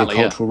there's maybe a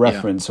cultural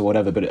reference or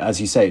whatever. But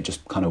as you say, it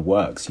just kind of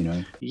works, you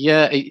know?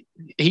 Yeah,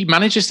 he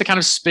manages to kind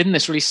of spin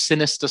this really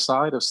sinister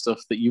side of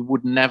stuff that you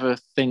would never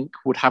think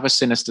would have a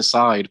sinister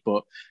side,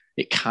 but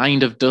it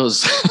kind of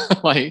does.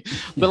 Like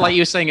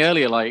you were saying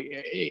earlier, like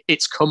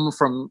it's come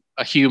from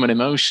a human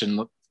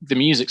emotion. The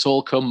music's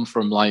all come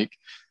from like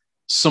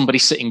somebody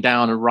sitting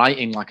down and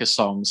writing like a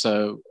song.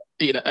 So,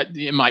 you know,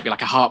 it might be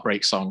like a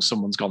heartbreak song.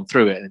 Someone's gone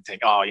through it and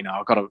think, oh, you know,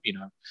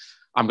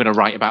 I'm going to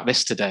write about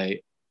this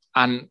today.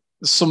 And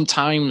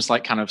sometimes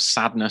like kind of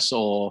sadness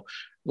or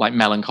like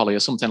melancholy or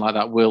something like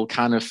that will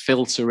kind of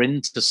filter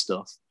into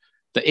stuff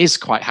that is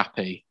quite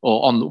happy,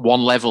 or on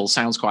one level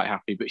sounds quite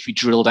happy. But if you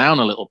drill down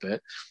a little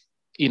bit,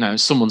 you know,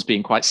 someone's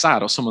being quite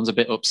sad, or someone's a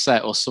bit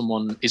upset, or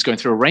someone is going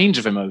through a range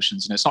of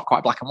emotions, and it's not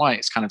quite black and white.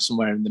 It's kind of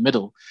somewhere in the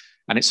middle.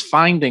 And it's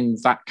finding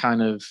that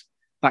kind of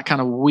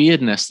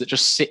weirdness that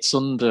just sits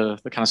under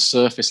the kind of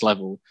surface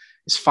level.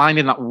 It's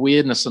finding that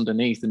weirdness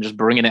underneath and just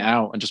bringing it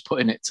out and just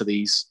putting it to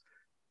these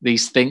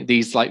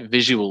like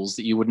visuals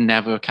that you would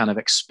never kind of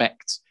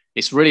expect.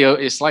 It's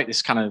like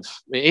this kind of,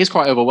 it is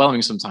quite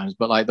overwhelming sometimes,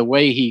 but like the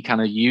way he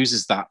kind of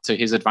uses that to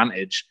his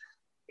advantage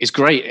is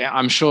great.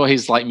 I'm sure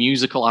his like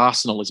musical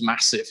arsenal is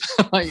massive.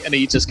 Like, and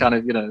he just kind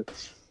of, you know,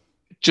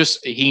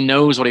 he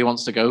knows what he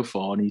wants to go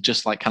for, and he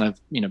just like kind of,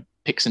 you know,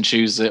 picks and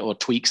chooses it or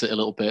tweaks it a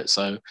little bit.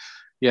 So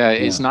yeah,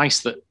 it's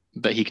nice that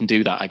he can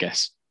do that, I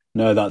guess.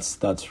 No,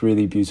 that's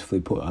really beautifully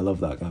put. I love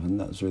that, Gavin.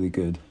 That was really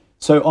good.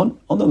 So on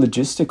the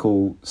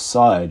logistical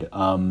side,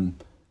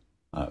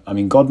 I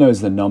mean, God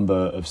knows the number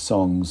of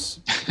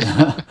songs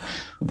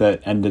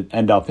that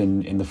end up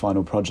in the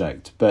final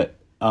project. But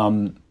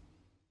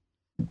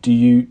do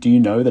you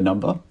know the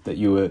number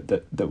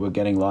that were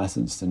getting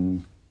licensed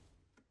and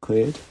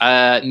cleared?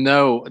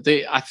 No,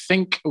 I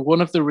think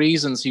one of the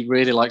reasons he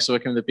really likes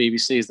working with the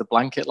BBC is the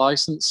blanket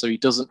license, so he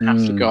doesn't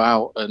have to go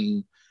out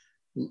and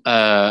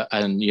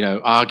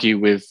and argue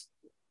with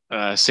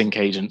sync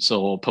agents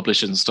or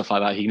publishers and stuff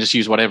like that. He can just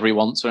use whatever he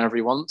wants whenever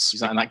he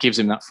wants, and that gives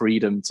him that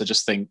freedom to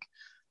just think,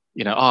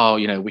 we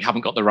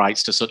haven't got the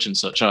rights to such and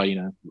such.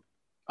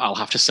 I'll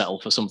have to settle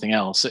for something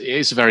else.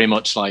 It's very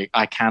much like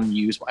I can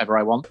use whatever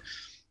I want.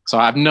 So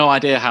I have no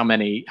idea how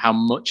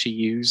much he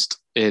used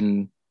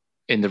in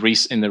the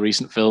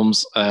recent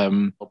films.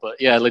 But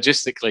yeah,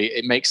 logistically,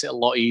 it makes it a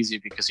lot easier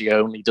because he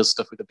only does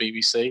stuff with the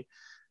BBC.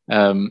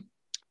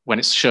 When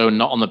it's shown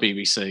not on the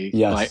BBC,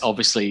 yes. Like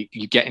obviously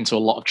you get into a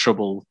lot of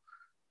trouble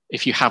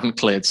if you haven't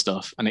cleared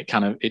stuff, and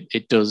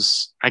it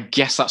does. I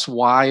guess that's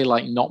why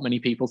like not many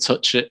people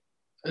touch it,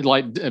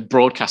 like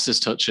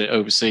broadcasters touch it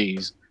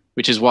overseas,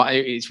 which is why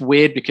it's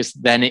weird because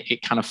then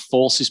it kind of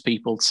forces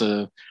people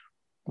to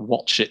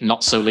watch it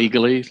not so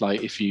legally.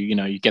 Like if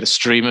you get a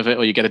stream of it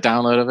or you get a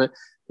download of it,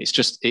 it's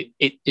just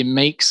it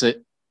makes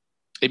it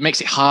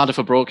harder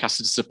for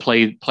broadcasters to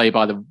play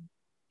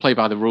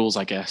by the rules,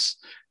 I guess,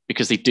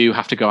 because they do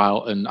have to go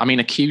out and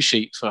a cue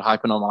sheet for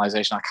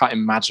hypernormalization. I can't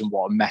imagine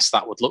what a mess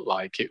that would look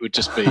like. It would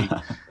just be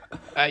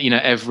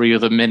every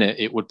other minute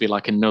it would be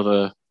like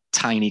another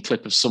tiny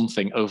clip of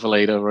something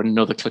overlaid over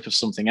another clip of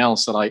something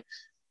else. That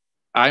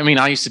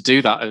I used to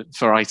do that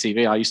for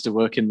ITV. I used to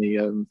work in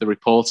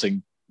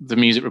the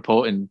music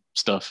reporting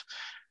stuff.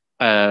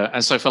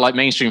 And so for like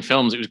mainstream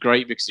films, it was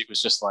great because it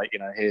was just like,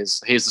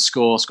 here's the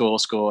score.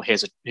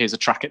 Here's a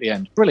track at the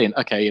end. Brilliant.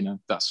 Okay.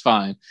 That's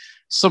fine.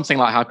 Something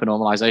like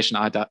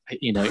hypernormalization,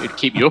 it'd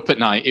keep you up at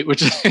night. It would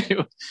just,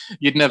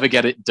 you'd never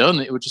get it done.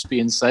 It would just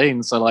be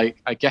insane. So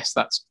like, I guess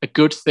that's a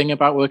good thing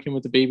about working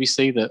with the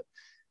BBC, that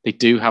they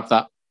do have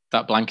that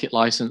blanket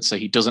license. So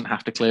he doesn't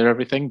have to clear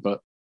everything,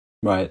 but.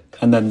 Right.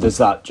 And then does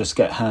that just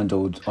get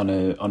handled on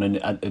an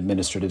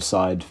administrative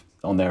side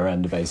on their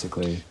end,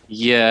 basically?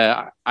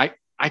 Yeah,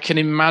 I can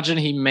imagine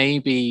he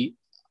maybe,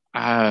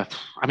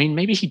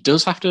 maybe he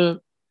does have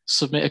to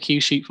submit a cue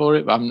sheet for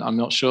it, but I'm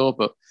not sure.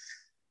 But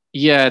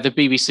yeah, the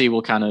BBC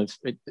will kind of,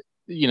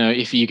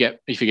 if you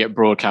get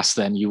broadcast,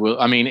 then you will.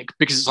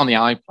 Because it's on the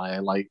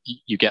iPlayer, like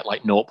you get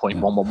like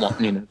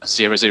 0.111,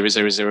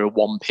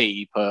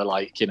 0.0001p per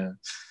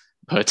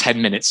per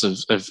 10 minutes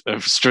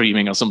of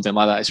streaming or something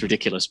like that. It's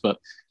ridiculous, but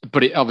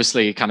it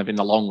obviously kind of in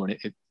the long run,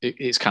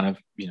 it's kind of,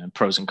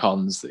 pros and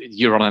cons.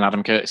 You're on an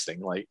Adam Curtis thing,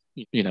 like,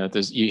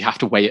 you have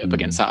to weigh it up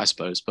against that, I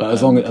suppose. But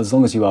as long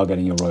as you are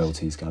getting your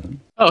royalties,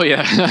 Gavin. Oh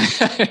yeah.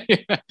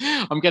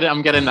 I'm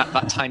getting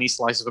that tiny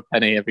slice of a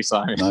penny every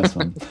time. Nice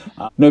one.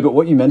 No, but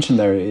what you mentioned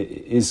there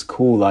is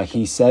cool. Like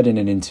he said in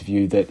an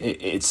interview that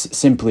it's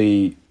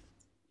simply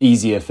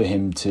easier for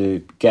him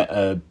to get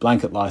a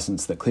blanket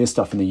license that clears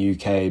stuff in the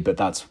UK, but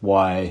that's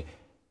why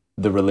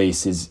the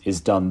release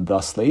is done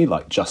thusly,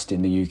 like just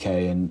in the UK,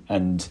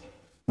 and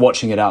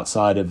watching it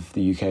outside of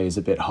the UK is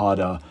a bit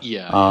harder.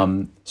 Yeah.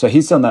 So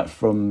he's done that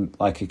from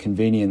like a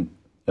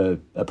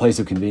place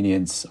of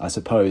convenience, I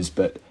suppose.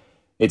 But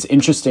it's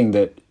interesting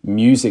that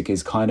music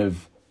is kind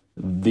of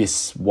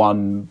this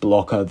one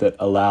blocker that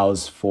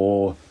allows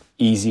for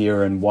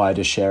easier and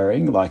wider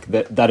sharing. Like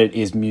that it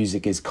is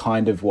music is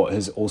kind of what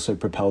has also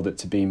propelled it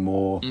to be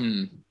more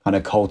kind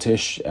of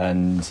cultish,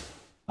 and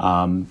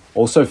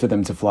also for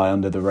them to fly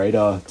under the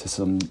radar to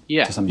some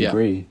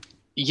degree.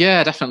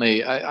 Yeah,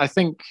 definitely. I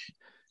think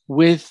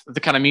with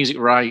the kind of music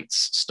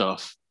rights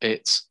stuff,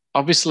 it's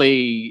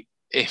obviously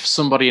if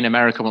somebody in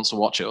America wants to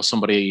watch it, or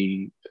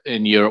somebody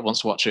in Europe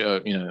wants to watch it, or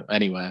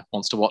anywhere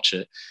wants to watch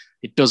it,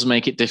 it does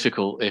make it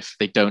difficult if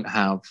they don't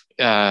have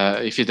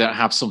if you don't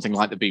have something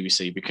like the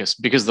BBC, because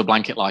of the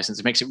blanket license.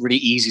 It makes it really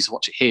easy to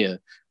watch it here,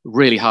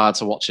 really hard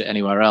to watch it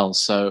anywhere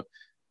else. So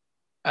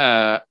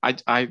I'd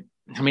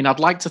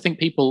like to think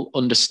people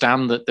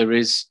understand that there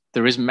is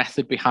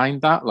method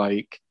behind that.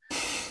 Like,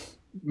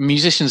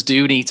 musicians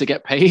do need to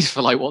get paid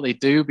for like what they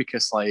do,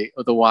 because like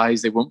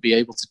otherwise they won't be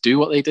able to do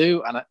what they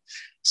do. And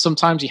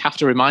sometimes you have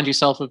to remind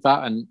yourself of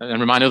that, and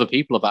remind other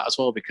people of that as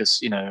well,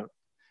 because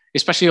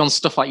especially on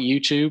stuff like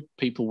YouTube,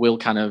 people will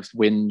kind of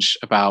whinge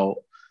about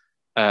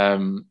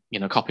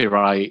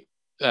copyright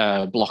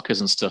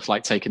blockers and stuff,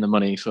 like taking the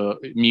money for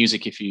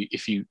music if you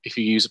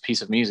use a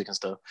piece of music and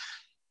stuff.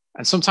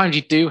 And sometimes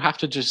you do have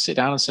to just sit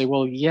down and say,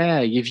 well,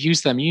 yeah, you've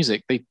used their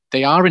music.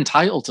 They are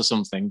entitled to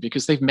something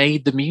because they've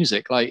made the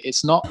music. Like,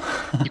 it's not,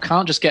 you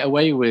can't just get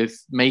away with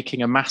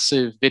making a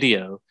massive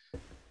video,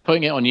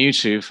 putting it on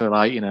YouTube for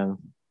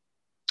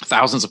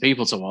thousands of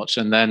people to watch,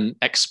 and then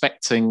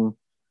expecting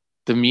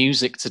the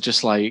music to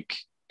just like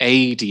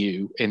aid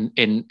you in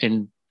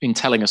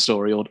telling a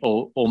story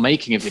or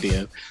making a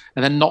video,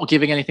 and then not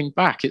giving anything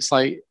back. It's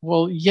like,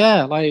 well,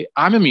 yeah, like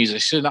I'm a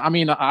musician.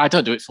 I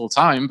don't do it full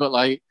time, but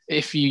like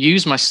if you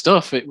use my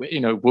stuff, it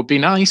would be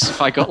nice if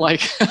I got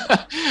like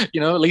at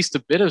least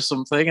a bit of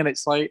something. And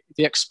it's like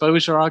the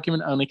exposure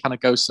argument only kind of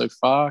goes so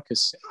far,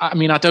 because I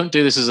don't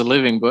do this as a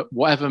living, but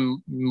whatever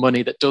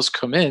money that does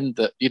come in,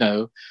 that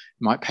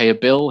might pay a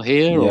bill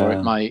here, or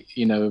it might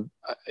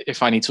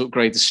if I need to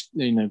upgrade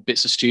the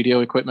bits of studio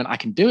equipment, I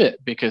can do it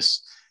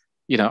because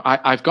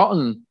I've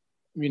gotten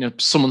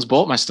someone's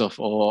bought my stuff,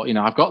 or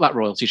I've got that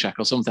royalty check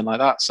or something like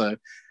that. So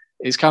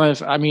it's kind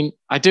of, I mean,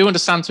 I do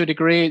understand to a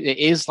degree. It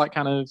is like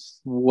kind of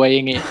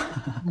weighing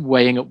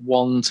up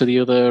one to the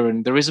other,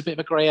 and there is a bit of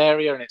a grey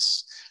area, and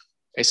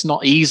it's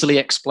not easily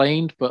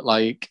explained, but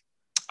like,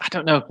 I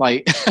don't know,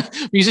 like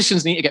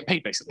musicians need to get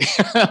paid basically.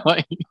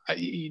 Like,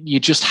 you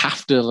just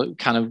have to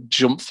kind of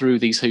jump through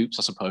these hoops,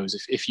 I suppose,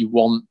 if you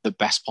want the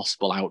best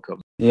possible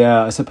outcome.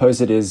 Yeah, I suppose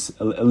it is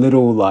a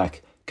little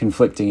like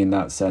conflicting in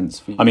that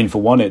sense. I mean,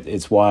 for one,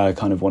 it's why I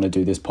kind of want to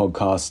do this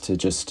podcast, to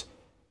just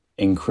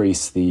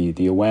increase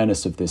the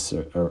awareness of this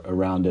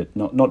around it,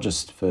 not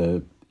just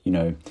for, you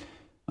know,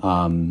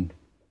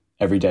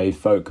 everyday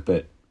folk,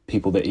 but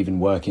people that even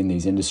work in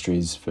these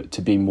industries,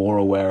 to be more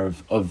aware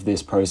of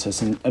this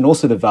process and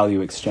also the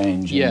value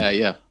exchange.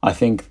 Yeah. I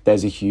think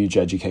there's a huge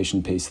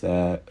education piece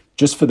there.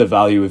 Just for the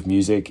value of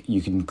music,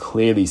 you can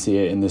clearly see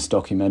it in this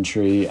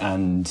documentary,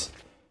 and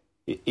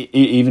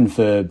even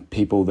for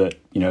people that,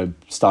 you know,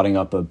 starting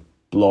up a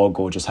blog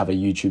or just have a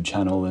YouTube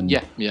channel and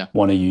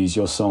want to use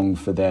your song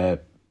for their,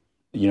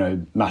 you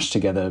know, mashed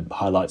together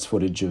highlights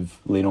footage of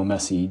Lionel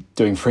Messi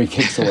doing free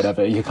kicks or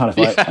whatever. You're kind of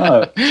like,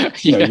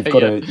 you've got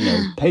to, you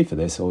know, pay for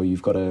this, or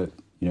you've got to,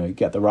 you know,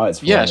 get the rights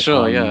for it. Yeah,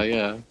 sure,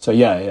 yeah. So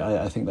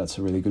yeah, I think that's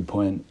a really good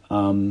point.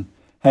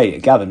 Hey,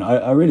 Gavin,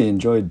 I really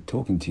enjoyed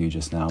talking to you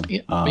just now.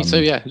 Yeah, me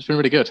too, yeah. It's been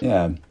really good.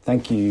 Yeah,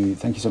 thank you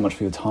so much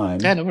for your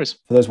time. Yeah, no worries.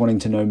 For those wanting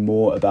to know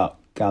more about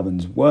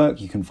Gavin's work,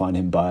 you can find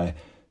him by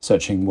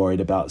searching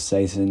Worried About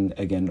Satan,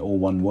 again, all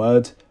one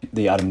word.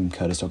 The Adam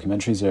Curtis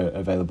documentaries are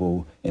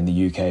available in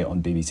the UK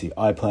on BBC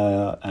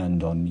iPlayer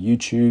and on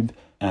YouTube.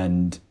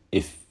 And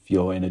if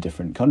you're in a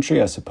different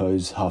country, I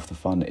suppose half the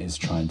fun is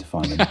trying to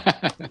find them.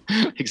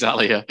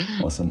 Exactly, yeah.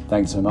 Awesome.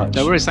 Thanks so much.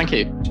 No worries, thank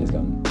you. Cheers,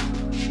 Gavin.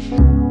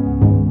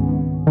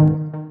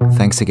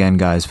 Thanks again,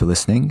 guys, for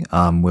listening.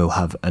 We'll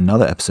have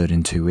another episode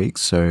in 2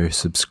 weeks, so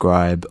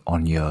subscribe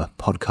on your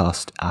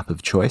podcast app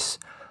of choice,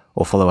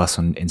 or follow us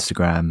on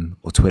Instagram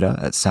or Twitter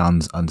at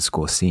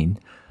sounds_scene.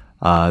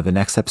 The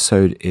next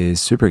episode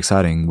is super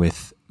exciting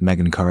with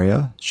Megan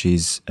Courier.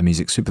 She's a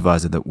music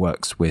supervisor that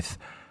works with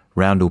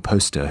Roundel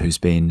Poster, who's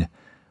been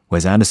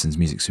Wes Anderson's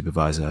music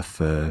supervisor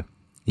for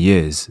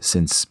years,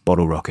 since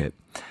Bottle Rocket.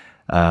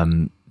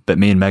 But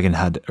me and Megan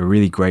had a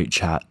really great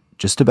chat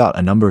just about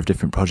a number of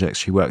different projects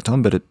she worked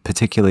on, but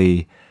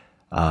particularly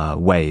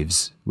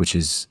Waves, which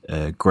is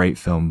a great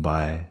film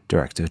by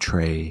director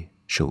Trey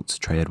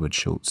Edward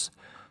Schultz.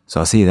 So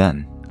I'll see you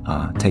then.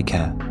 Take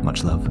care.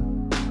 Much love.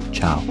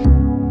 Ciao.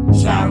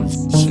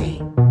 Sounds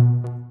scene.